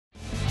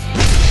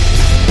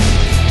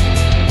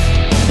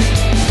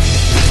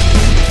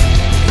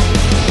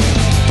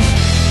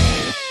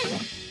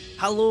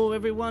Hello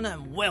everyone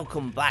and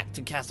welcome back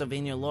to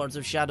Castlevania Lords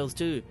of Shadows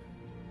 2.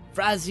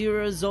 Fraz here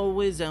as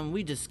always, and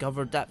we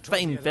discovered that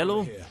fine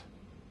fellow,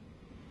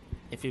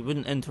 if he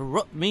wouldn't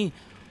interrupt me,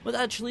 was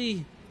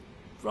actually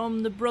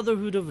from the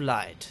Brotherhood of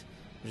Light,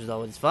 which is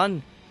always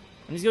fun.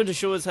 And he's going to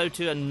show us how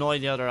to annoy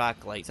the other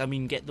acolytes. I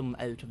mean, get them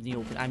out of the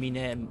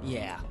open.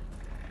 Yeah.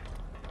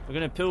 We're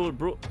going to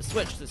pull a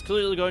switch that's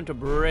clearly going to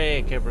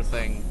break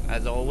everything,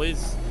 as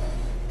always.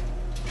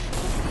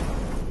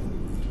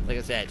 Like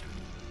I said.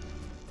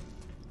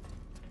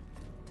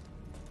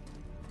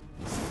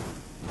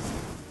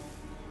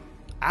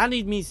 I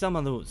need me some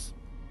of those.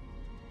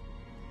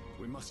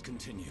 We must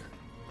continue.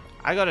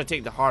 I gotta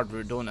take the hard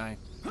route, don't I?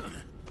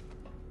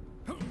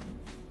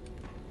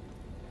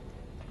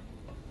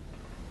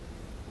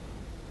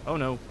 Oh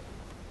no.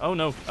 Oh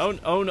no. Oh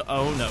no.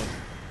 Oh no.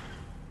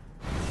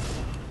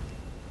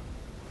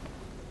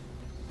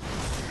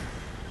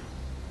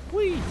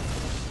 Whee!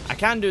 I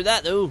can do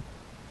that though,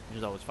 which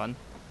is always fun.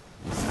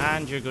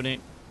 And you're gonna...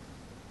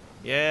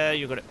 Yeah,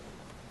 you're gonna...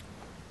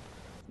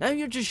 Now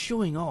you're just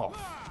showing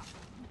off.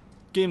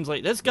 Games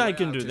like this guy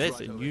can do this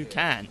and you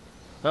can.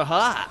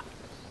 Haha!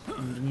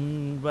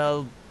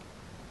 Well,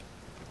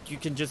 you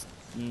can just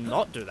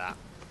not do that.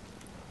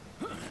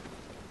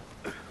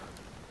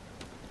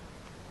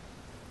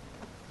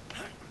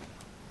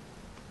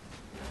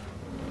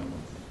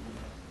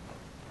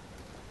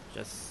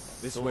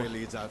 Just this way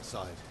leads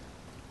outside.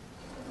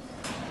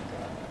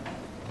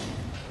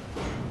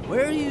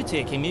 Where are you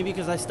taking me?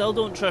 Because I still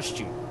don't trust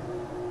you.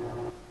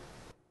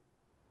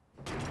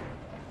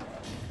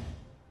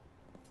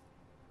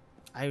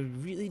 I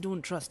really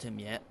don't trust him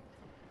yet.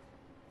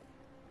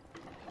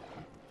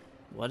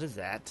 What is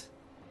that?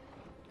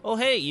 Oh,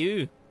 hey,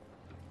 you!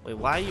 Wait,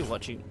 why are you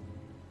watching?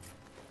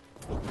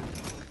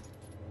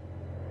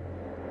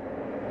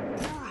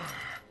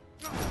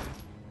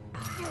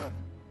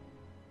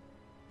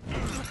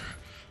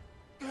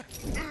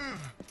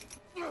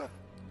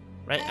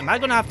 Right, am I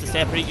gonna have to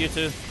separate you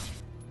two?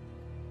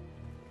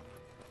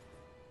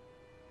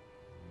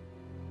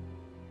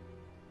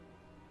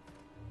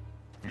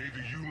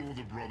 Neither you nor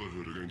the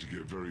Brotherhood are going to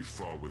get very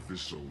far with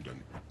this old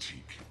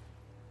antique.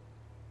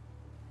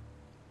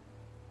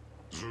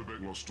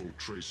 Zobek lost all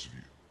trace of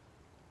you.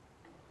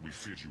 We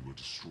feared you were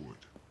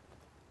destroyed.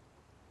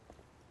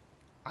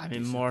 I'm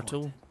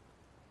immortal.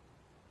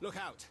 Look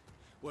out!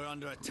 We're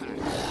under attack.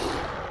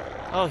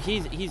 Oh,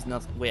 he's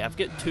not. Wait, I've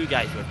got two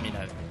guys with me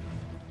now.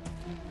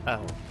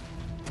 Oh.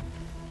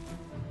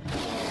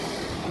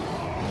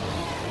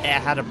 I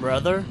had a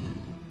brother.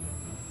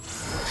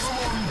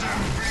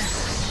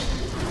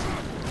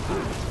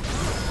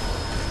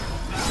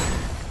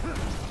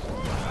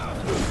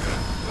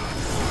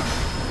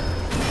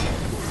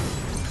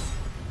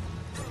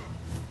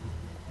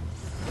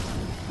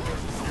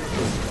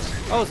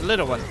 Oh, it's a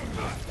little one.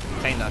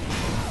 Kinda.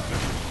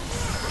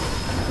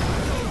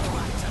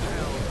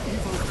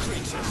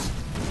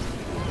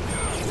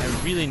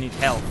 I really need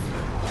help.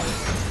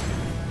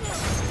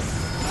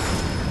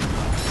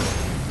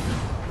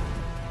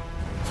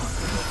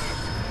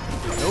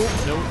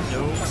 No.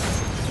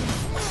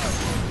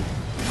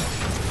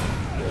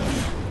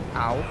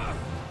 Ow.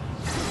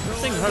 This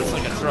thing hurts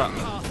like a truck.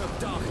 Path of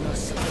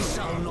darkness I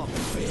shall not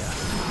fear.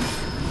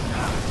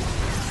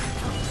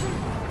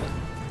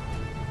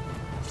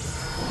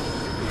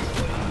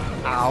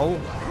 Ow.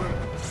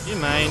 Do you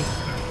mind?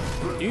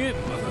 Do you?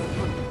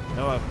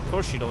 No, of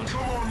course you don't.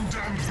 Come on,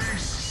 damn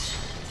beasts!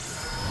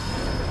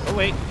 Go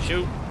away.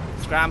 Shoot.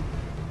 Scram.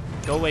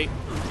 Go away.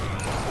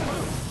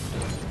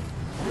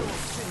 Your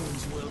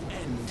sins will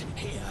end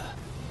here.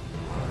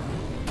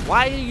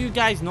 Why are you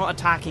guys not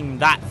attacking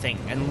that thing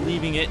and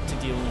leaving it to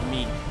deal with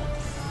me?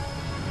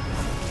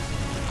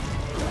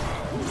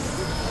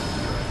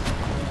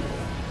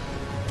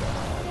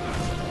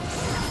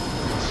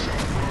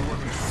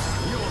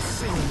 Your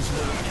sins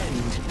will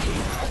end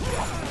here.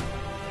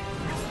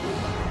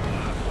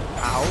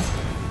 Ow.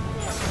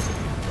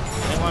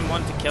 Anyone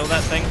want to kill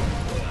that thing?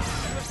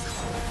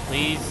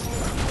 Please.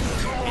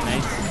 Be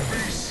nice.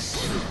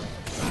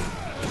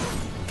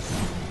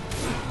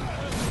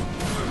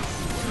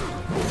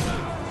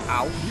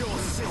 Ow. Your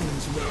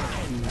sins will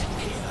end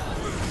here.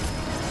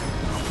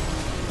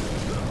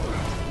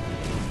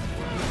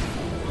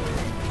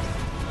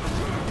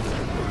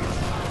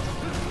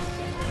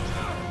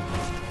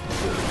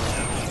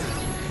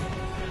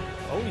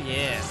 Oh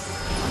yeah.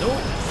 No.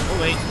 Oh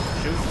wait.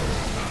 Shoot.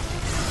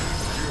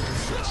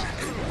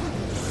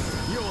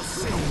 Your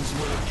sins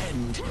will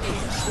end here.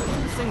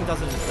 This thing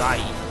doesn't die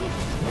easily.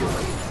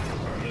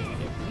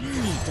 It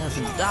really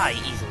doesn't die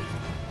easily.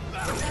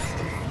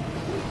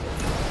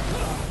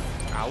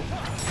 Ow.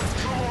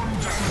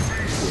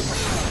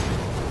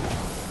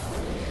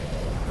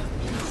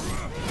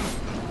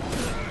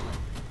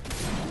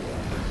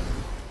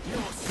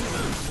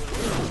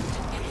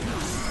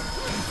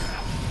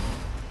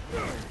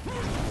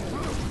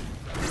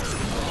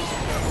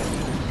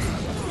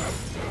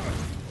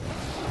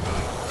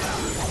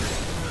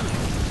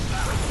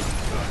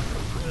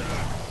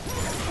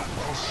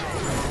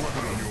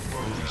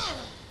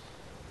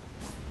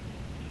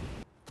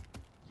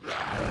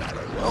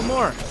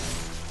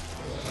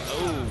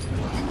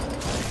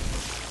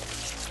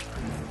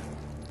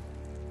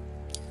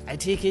 I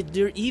take it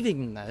they're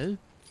even now.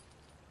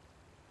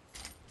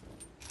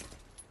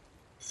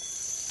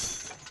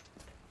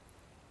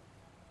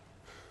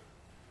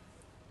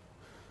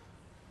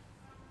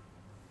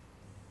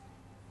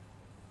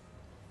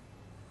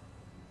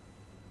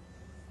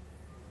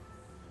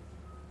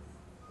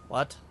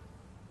 What?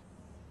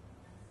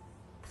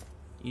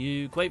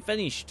 You quite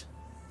finished?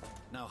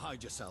 Now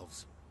hide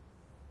yourselves.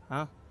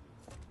 Huh?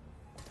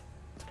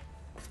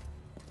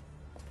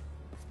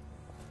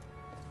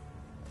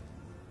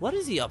 What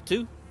is he up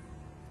to?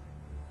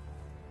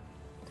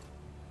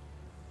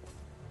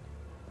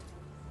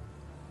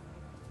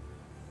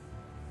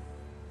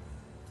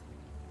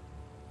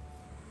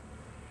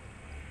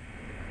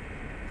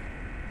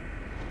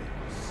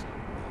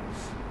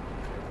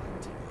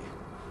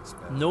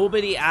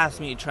 Nobody asked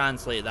me to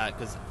translate that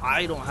because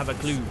I don't have a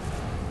clue.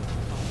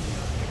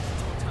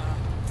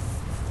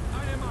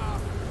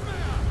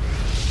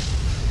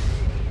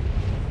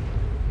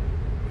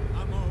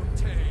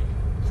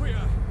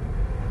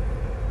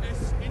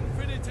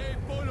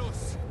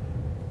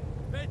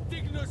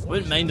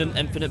 Wouldn't mind an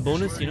infinite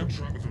bonus, you know.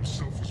 Trap with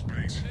himself was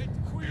bait.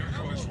 The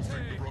acolytes will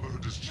think the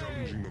Brotherhood is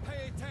challenging them.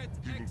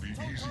 He will be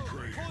easy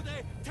prey.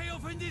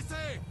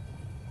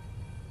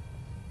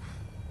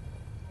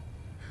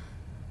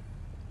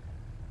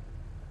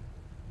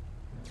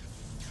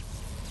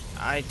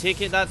 I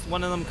take it that's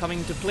one of them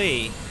coming to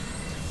play.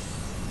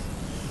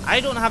 I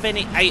don't have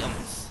any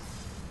items.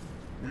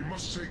 We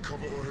must take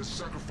cover or his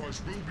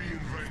sacrifice will be in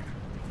vain.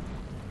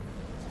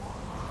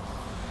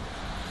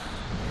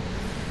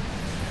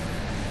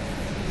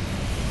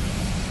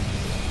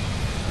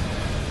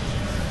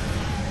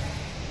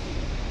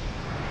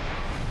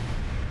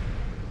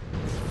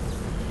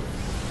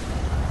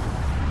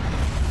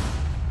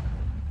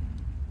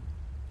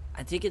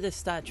 I take it this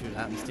statue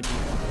happens to be...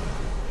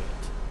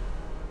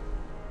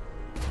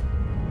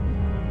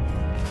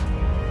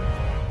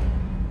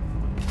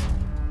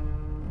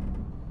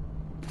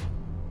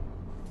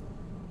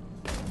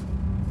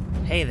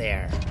 Hey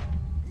there.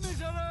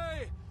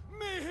 Miserere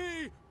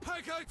mihi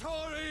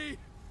peccatori.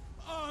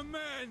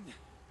 Amen.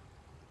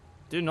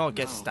 Do not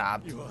get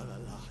stabbed. You are the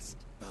last,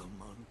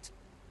 Belmont.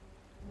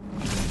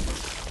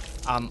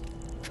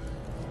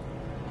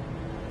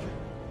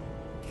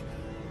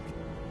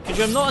 Could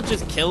you have not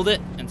just killed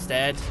it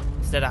instead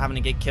of having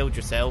to get killed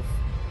yourself?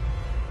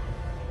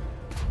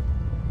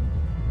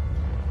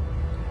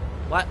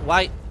 What?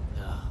 Why?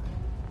 Ugh.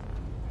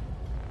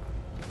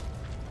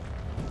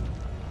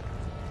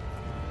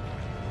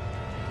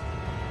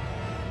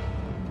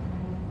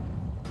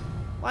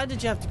 Why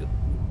did you have to go?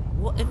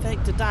 What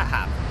effect did that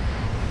have?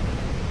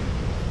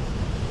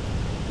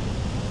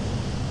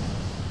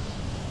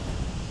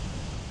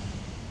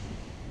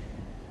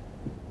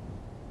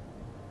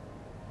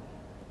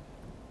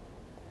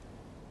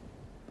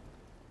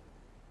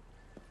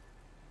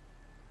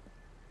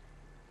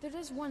 There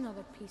is one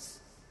other piece,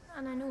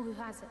 and I know who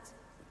has it.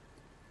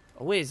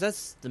 Oh wait, is that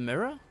the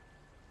mirror?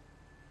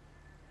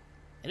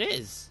 It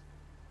is.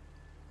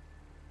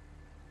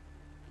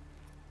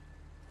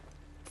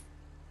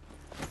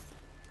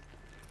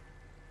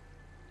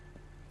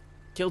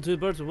 Kill two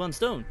birds with one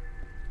stone.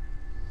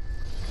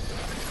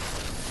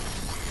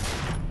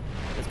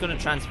 It's gonna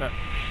transfer.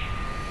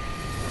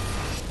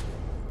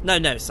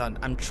 No, son.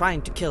 I'm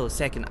trying to kill a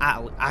second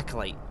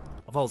acolyte.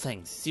 Of all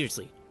things,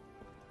 seriously.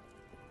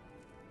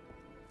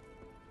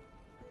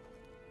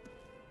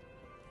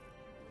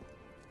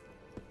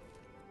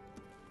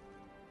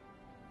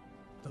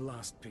 The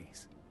last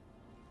piece.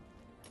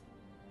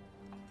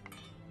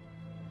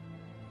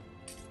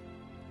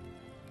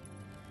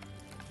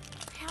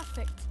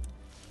 Perfect.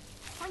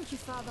 Thank you,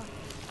 Father.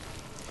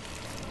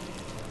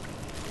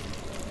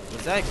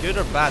 Was that a good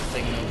or bad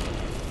thing?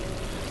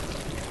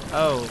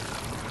 Oh.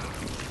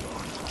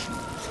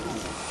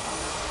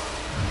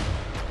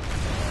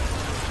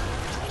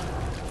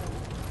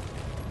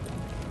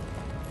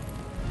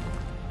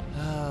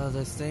 Ah,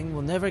 this thing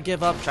will never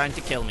give up trying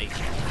to kill me.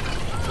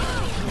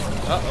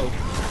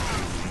 Uh-oh.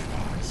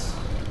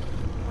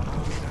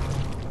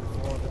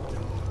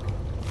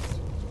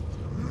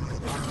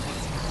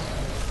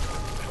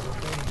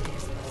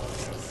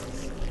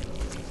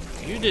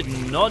 You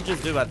did not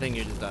just do that thing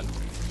you just done.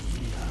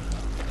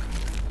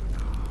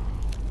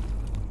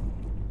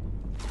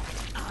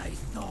 I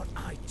thought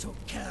I took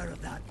care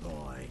of that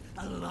boy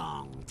a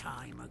long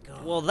time ago.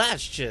 Well,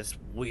 that's just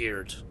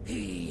weird.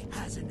 He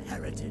has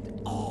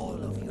inherited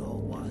all of your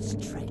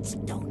worst traits,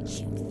 don't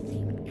you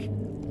think?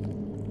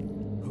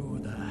 Who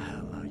the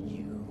hell are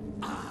you?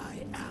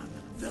 I am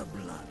the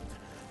blood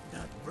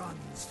that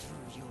runs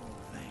through your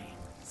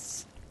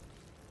veins.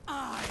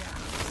 I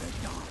am the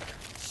dark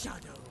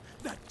shadow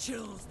that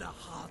chills the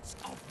hearts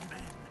of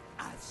men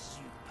as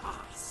you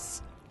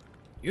pass.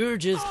 You're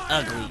just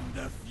ugly. I am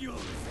the fury,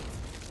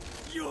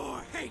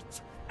 your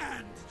hate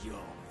and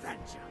your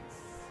vengeance.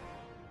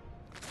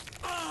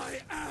 I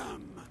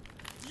am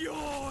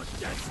your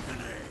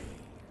destiny.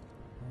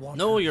 What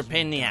No, have you're you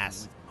pain in the done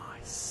ass. with my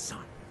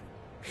son?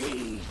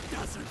 He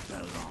doesn't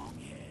belong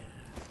here.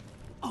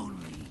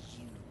 Only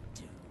you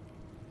do.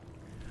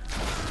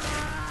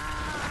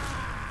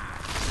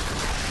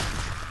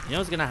 You know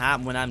what's gonna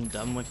happen when I'm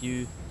done with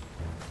you?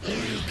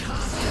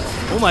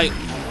 Oh my,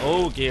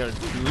 oh dear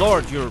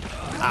Lord, you're,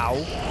 ow.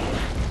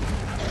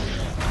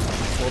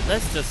 Well,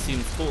 this just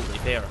seems totally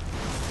fair.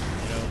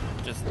 You know,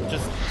 just of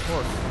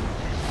course.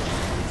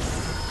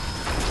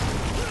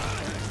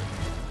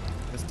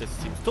 This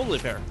just seems totally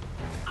fair.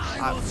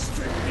 I will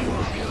strip you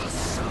of your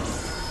soul.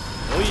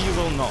 No, you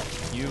will not.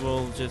 You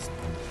will just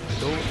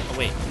go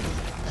away.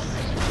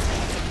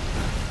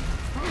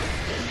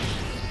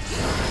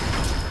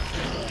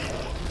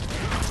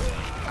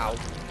 Ow.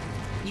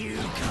 You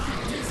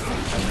can't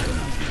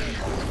defeat me.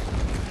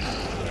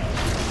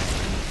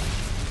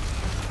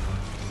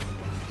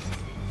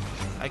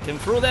 I can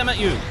throw them at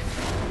you.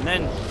 And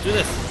then do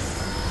this.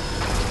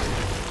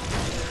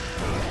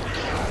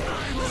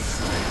 I will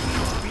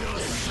strip you of your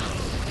soul.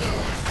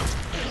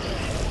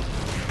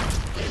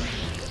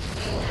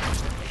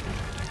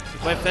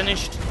 Quite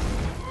finished.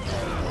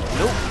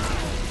 Nope.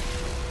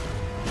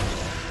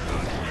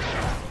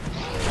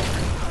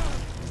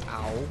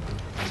 Ow.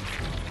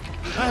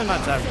 How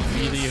much that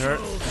really hurt.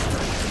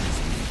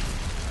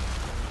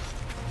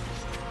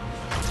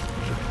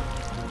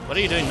 What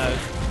are you doing now?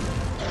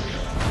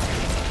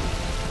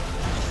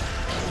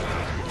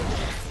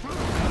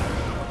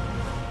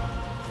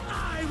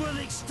 I will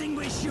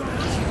extinguish your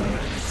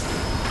humanity.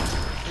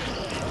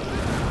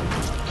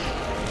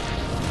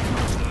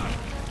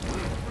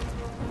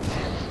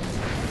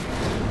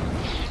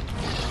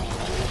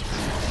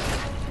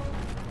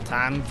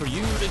 Time for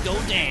you to go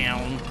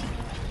down.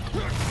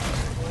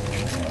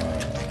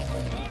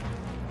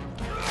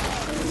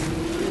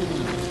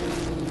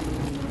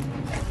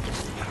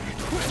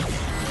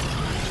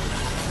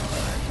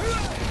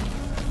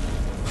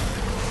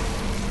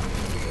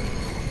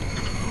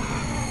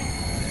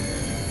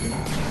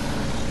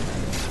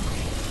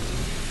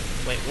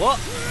 Wait, what?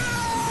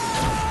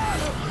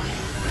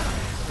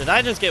 Did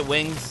I just get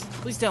wings?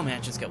 Please tell me I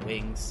just got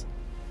wings.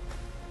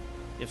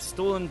 You've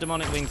stolen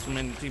demonic wings from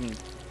an demon.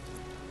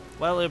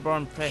 Well,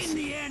 airborne press. In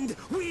the end,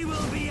 we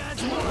will be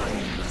as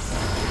one.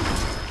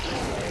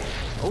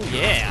 Oh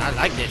yeah, I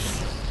like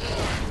this.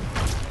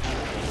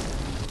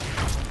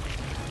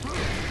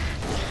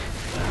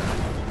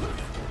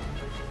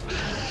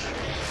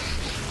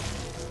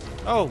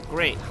 Oh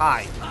great,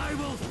 hi. I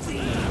will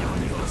feed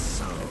on your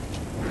soul.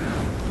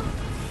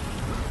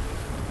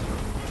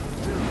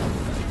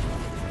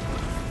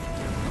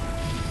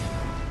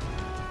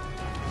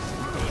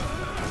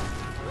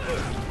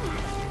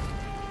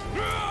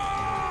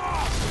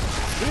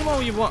 Scream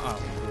all you want. Oh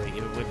great,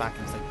 we're back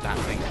inside that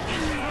thing.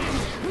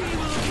 We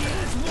will be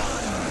as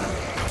one.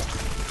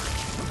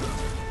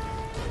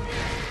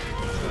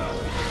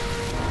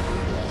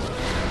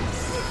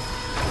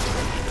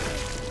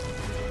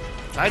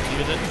 Tried to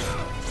use it.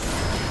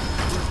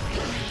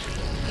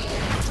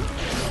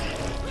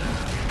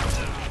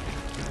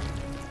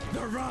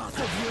 The wrath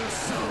of your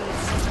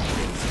souls.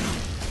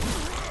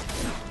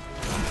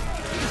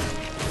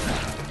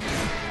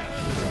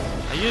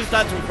 I used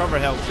that to recover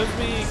health because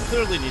we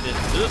clearly needed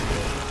it.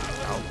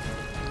 Ow.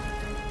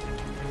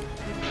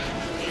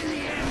 In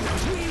the end,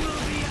 we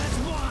will be as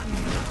one.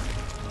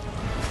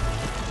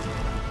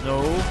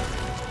 No.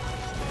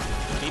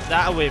 Keep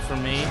that away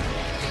from me.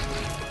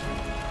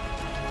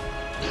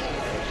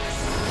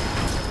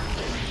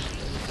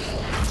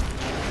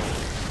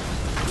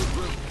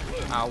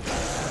 Ow.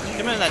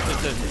 Come in, that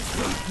took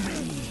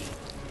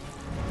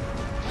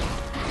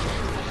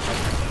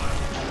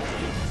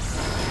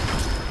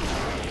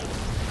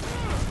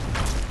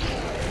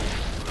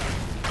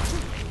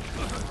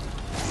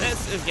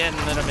This is getting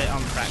a little bit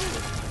unpracticed.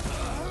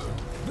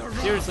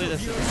 Seriously,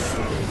 this is...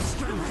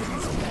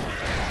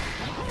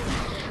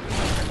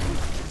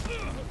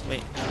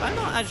 Wait, am I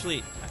not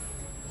actually...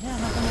 Yeah,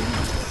 I'm not gonna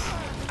use this.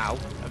 Ow.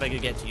 If I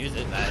could get to use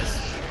it, that is...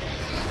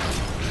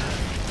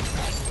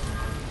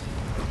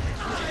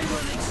 I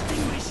will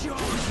extinguish your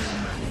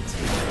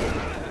humanity.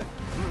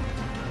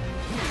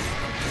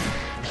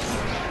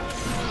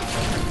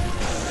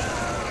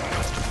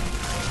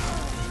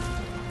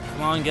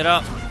 Come on, get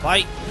up.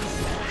 Fight.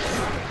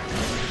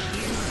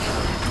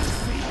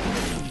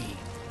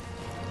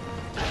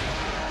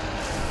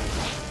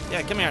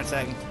 Yeah, come here a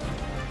second.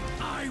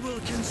 I will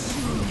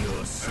consume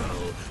your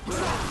soul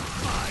drop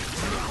by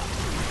drop.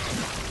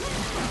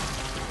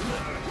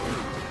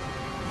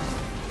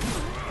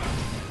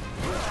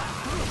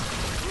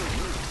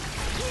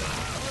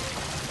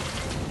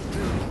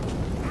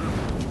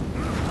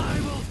 I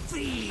will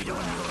feed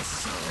on your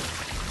soul.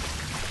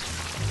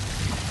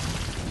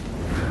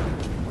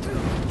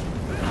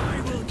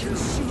 I will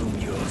consume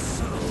your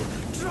soul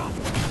drop.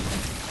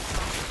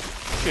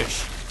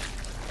 Shush.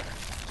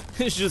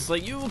 It's just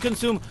like, you will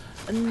consume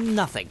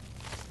nothing.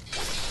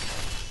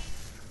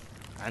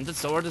 And the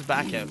sword is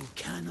back out. You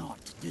cannot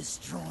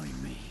destroy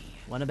me.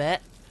 Wanna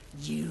bet?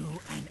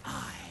 You and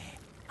I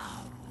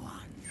are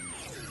one.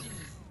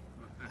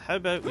 How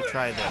about we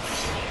try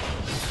this?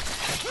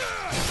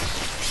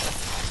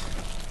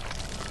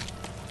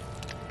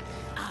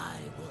 I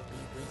will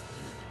be with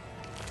you.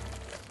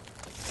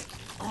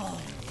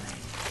 Always.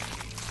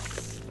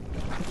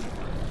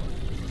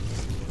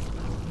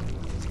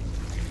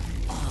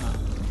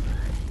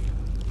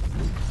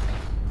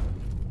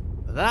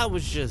 That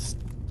was just...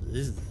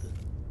 ugh.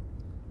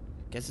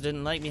 Guess it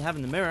didn't like me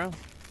having the mirror.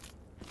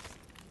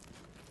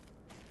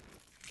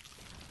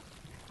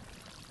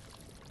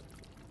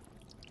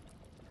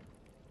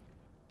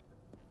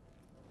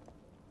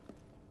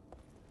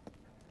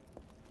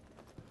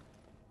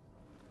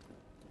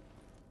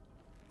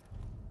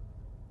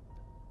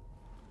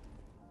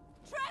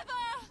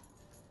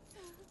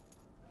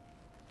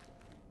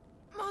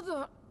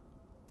 Mother!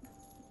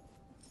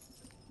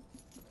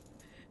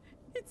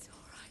 It's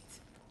all right.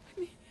 I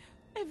mean,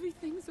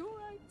 everything's all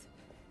right.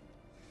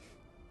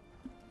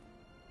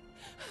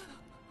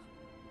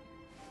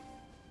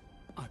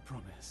 I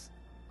promise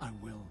I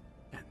will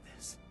end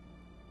this.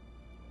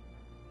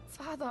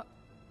 Father!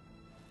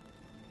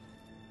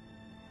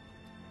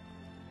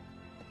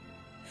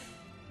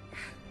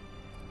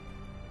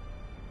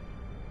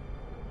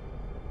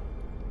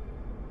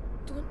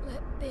 Don't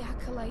let the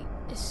Acolyte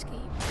escape.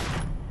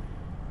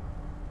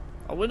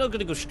 Oh, we're not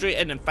gonna go straight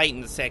in and fight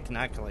in the second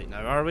Acolyte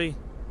now, are we?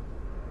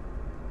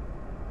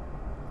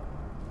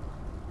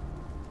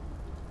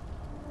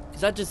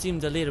 Because that just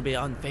seems a little bit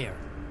unfair.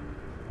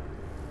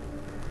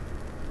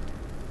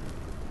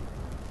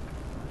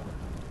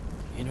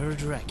 Inner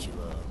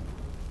Dracula,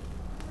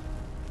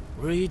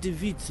 where he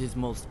defeats his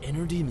most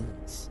inner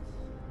demons.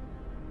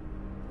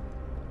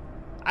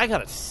 I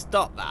gotta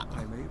stop that.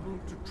 I'm able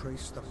to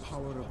trace the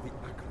power of the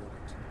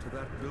Acolyte to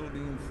that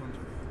building in front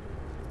of you.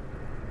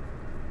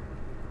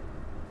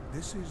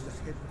 This is the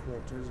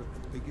headquarters of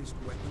the biggest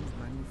weapons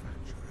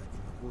manufacturer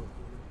in the world.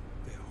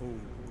 They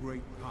hold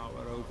great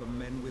power over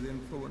men with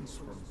influence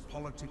from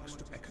politics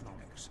to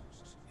economics.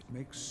 It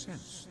makes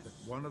sense that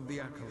one of the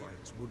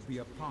Acolytes would be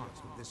a part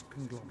of this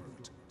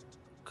conglomerate.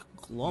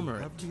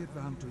 Conglomerate? You have the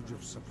advantage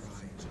of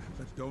surprise,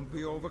 but don't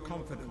be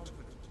overconfident.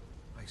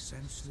 I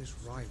sense this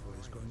rival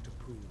is going to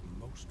prove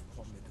most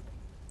formidable.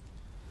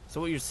 So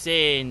what you're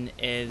saying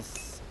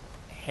is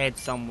head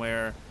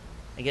somewhere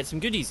and get some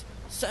goodies.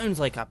 Sounds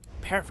like a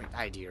perfect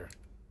idea.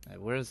 Now,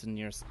 where's the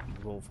nearest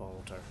wolf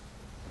altar?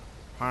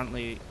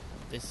 Apparently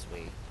this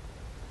way.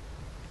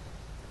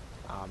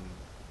 How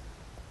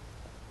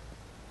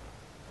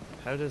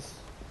does...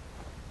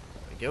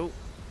 There we go.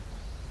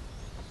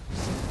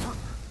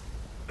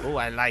 Oh,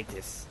 I like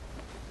this.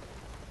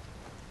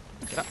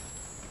 Get up.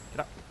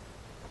 Get up.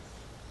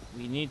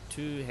 We need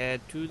to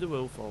head to the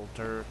wolf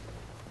altar.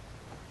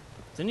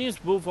 Is the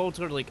nearest wolf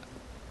altar like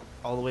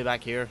all the way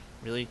back here?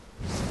 Really?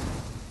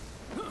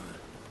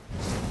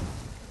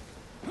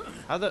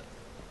 How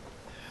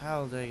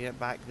do I get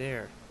back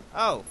there?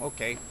 Oh,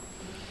 okay.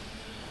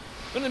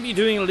 Gonna be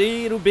doing a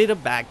little bit of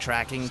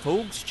backtracking,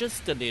 folks.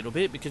 Just a little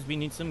bit, because we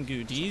need some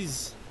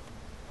goodies.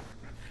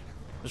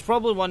 There's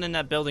probably one in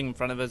that building in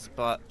front of us,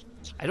 but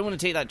I don't want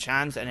to take that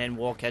chance and then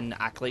walk in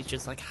Acolyte's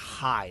just like,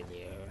 hi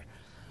there.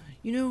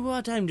 You know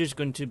what? I'm just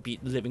going to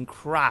beat the living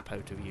crap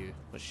out of you.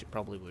 Which it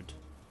probably would.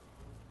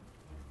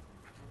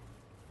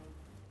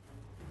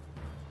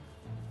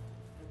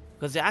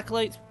 Because the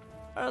Acolytes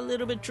are a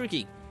little bit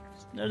tricky.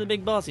 They're the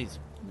big bosses.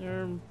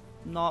 They're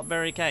not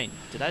very kind.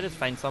 Did I just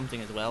find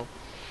something as well?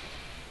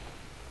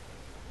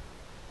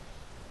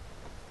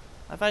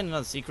 I find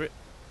another secret.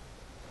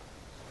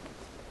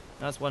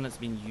 That's one that's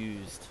been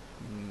used.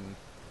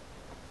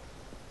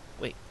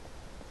 Wait.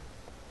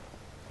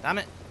 Damn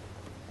it.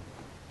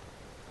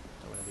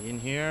 Don't want to be in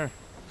here.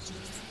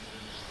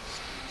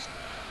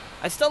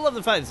 I still love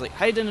the fact it's like,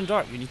 hide in the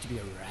dark, you need to be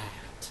a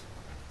rat.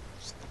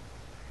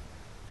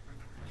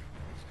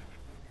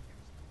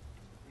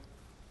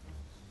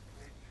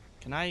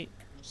 Can I...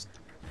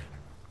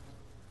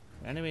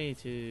 Any way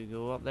to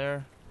go up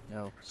there?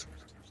 No.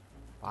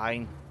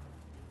 Fine.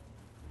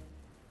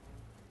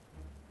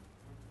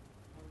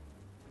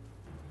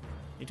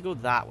 Need to go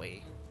that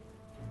way.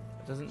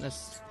 Doesn't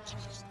this...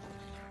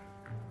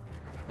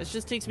 This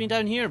just takes me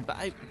down here, but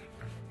I...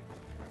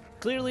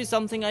 Clearly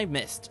something I've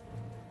missed.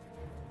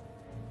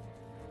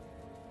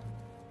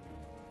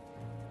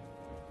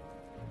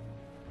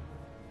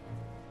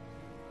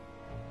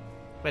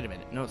 Wait a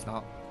minute, no it's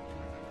not.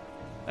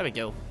 There we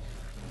go.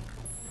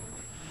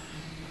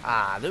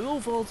 Ah, the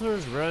wolf altar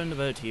is round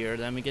about here,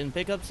 then we can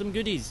pick up some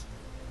goodies.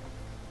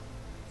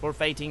 For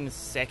fighting the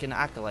second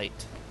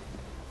Acolyte.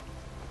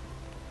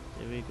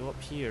 Do we go up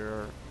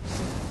here,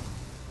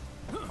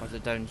 or is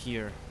it down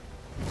here?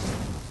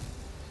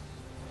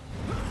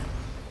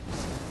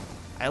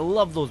 I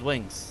love those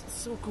wings. It's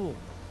so cool.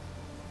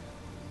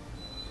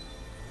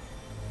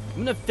 I'm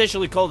gonna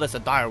officially call this a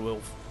dire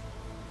wolf.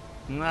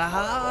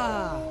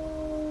 Aha!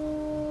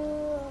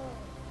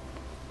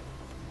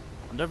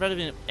 I wonder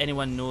if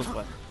anyone knows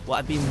what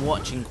I've been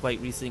watching quite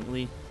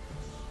recently.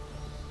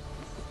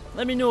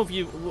 Let me know if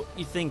what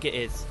you think it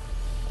is.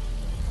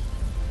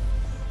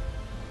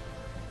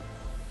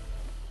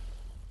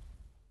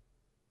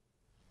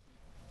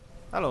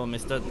 Hello,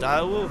 Mr.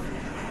 Direwolf.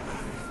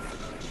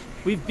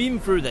 We've been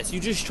through this.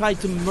 You just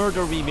tried to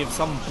murder me with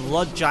some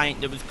blood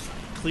giant that was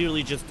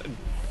clearly just a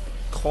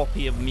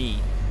copy of me.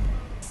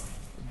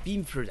 We've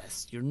been through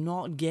this. You're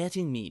not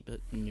getting me, but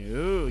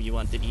no, you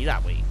want to be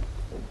that way.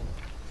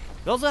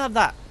 We also have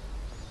that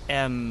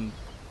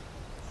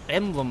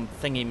emblem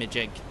thingy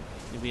majig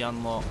to be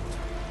unlocked.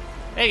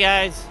 Hey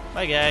guys,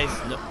 bye guys.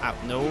 No,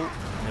 no,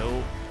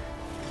 no,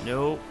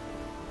 no.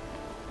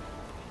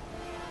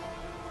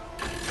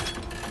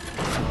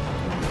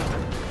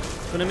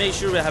 Gonna make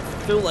sure we have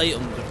full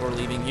items before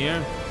leaving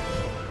here.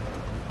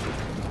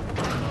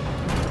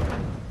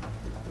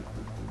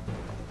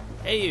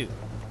 Hey you.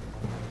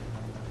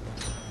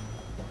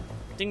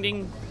 Ding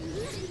ding.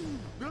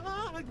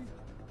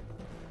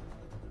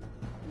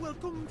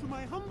 Welcome to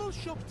my humble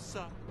shop,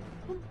 sir.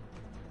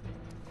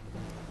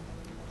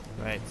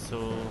 Right,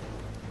 so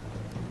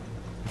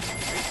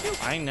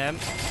find them.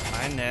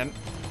 Find them.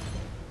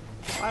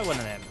 Buy one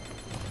of them.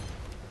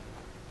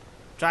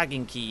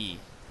 Dragon key.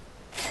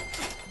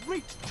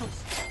 Great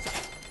choice, sir.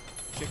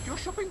 Check your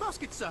shopping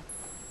basket, sir.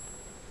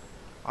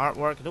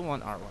 Artwork. I don't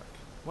want artwork.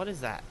 What is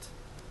that?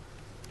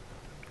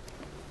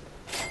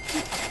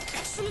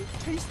 Excellent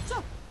taste,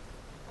 sir.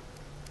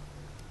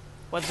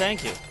 Well,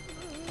 thank you.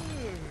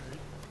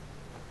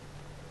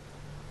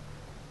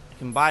 I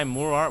can buy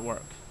more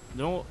artwork.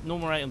 No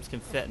more items can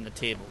fit in the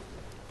table.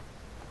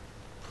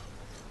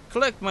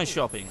 Collect my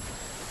shopping.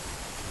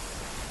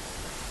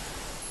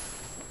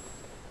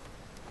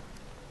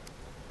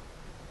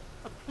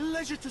 A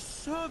pleasure to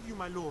serve you,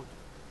 my lord.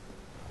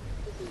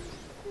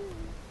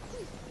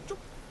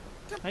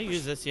 Can I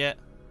use this yet?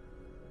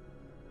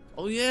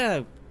 Oh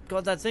yeah,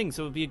 got that thing.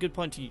 So it would be a good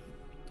point to.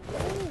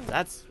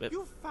 That's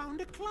You found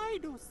a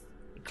Kleidos.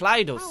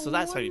 Kleidos. How So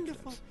that's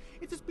wonderful. how you.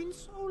 It has been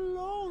so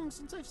long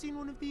since I've seen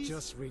one of these.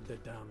 Just read the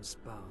damn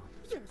spell.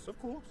 Yes, of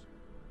course.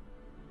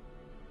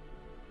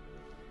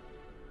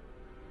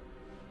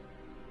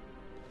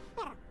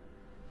 Ah,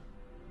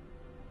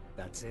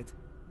 That's it?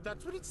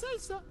 that's what it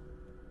says, sir.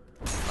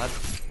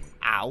 What?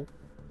 Ow.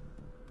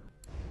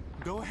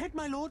 Go ahead,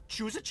 my lord.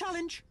 Choose a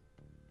challenge.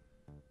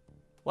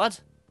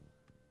 What?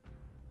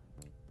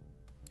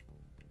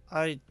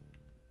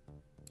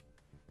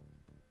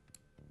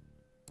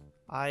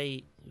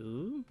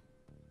 Ooh.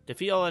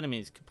 Defeat all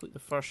enemies. Complete the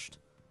first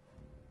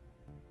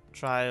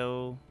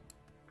trial.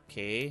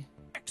 Okay.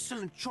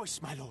 Excellent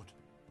choice, my lord.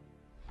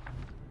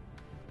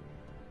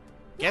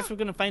 Guess we're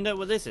gonna find out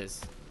what this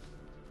is.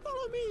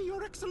 Follow me,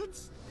 your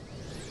excellence.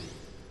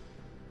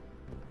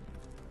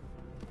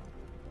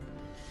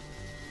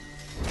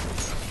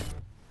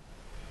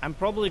 I'm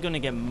probably gonna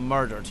get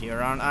murdered here,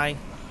 aren't I?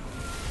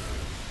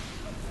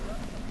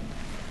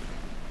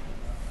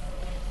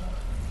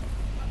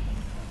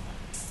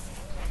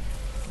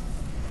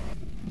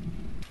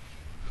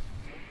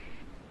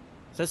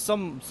 Is this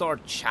some sort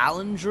of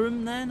challenge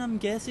room then, I'm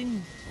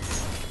guessing?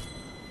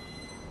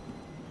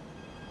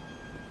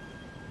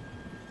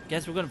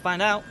 Guess we're gonna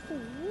find out.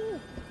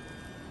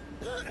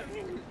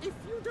 If you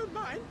don't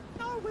mind,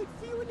 I'll wait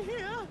for you in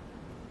here.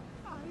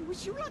 I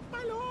wish you luck,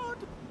 my lord.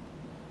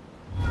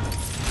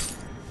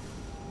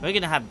 We're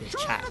gonna have the Show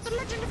chat. that the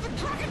legend of the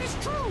dragon is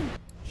true.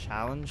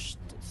 Challenge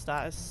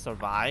status,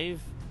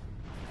 survive.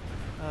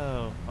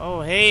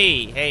 Oh,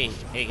 hey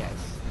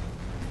guys.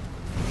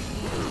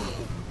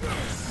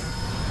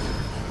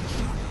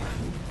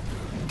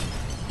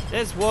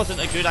 This wasn't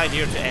a good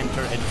idea to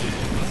enter into.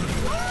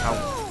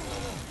 Ow.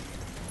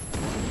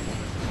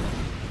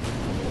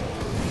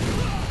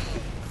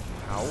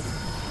 Ow.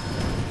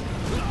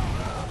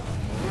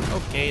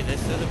 Okay,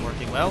 this isn't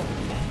working well.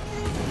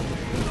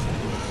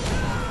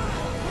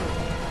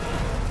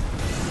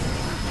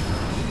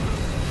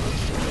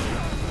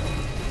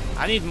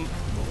 I need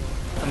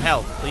some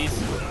help, please.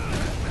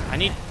 I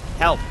need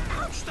help.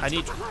 I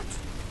need.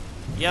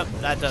 Yep,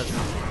 that does.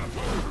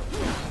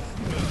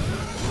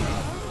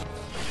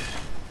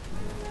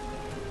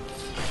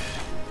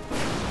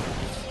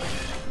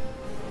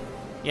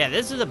 Yeah,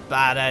 this is a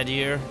bad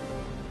idea.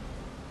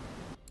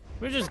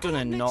 We're just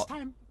gonna not.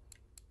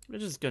 We're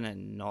just gonna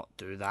not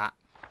do that.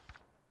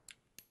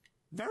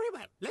 Very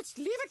well. Let's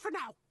leave it for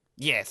now.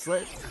 Yes,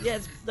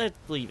 let's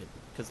leave it,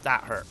 because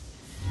that hurt.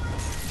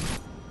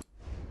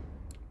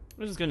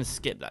 We're just gonna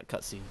skip that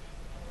cutscene.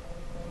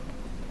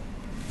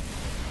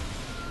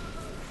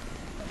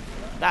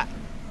 That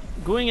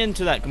going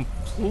into that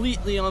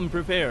completely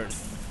unprepared.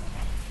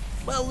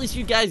 Well, at least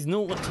you guys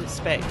know what to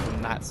expect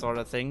from that sort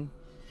of thing.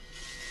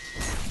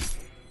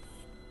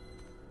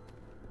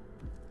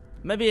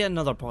 Maybe at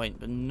another point,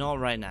 but not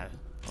right now.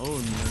 Oh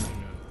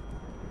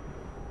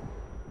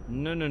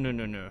no.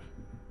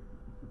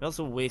 We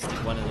also wasted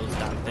one of those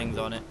damn things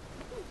on it.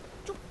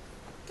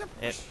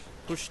 It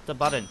pushed the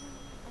button.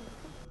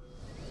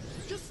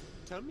 Just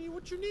tell me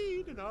what you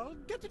need and I'll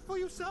get it for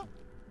you, sir.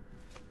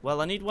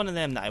 Well, I need one of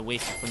them that I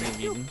wasted for no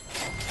reason.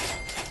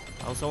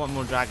 I also want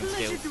more dragon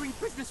Pleasure scales. doing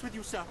business with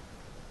you, sir.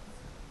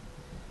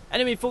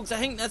 Anyway, folks, I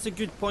think that's a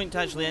good point to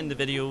actually end the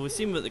video. We've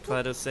seen what the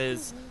Kleidos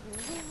says.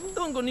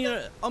 Don't go near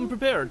it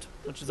unprepared,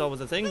 which is always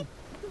a thing.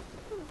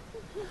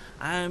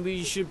 And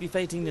we should be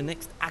fighting the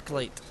next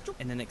acolyte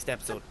in the next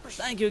episode.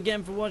 Thank you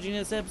again for watching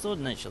this episode,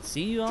 and I shall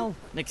see you all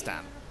next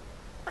time.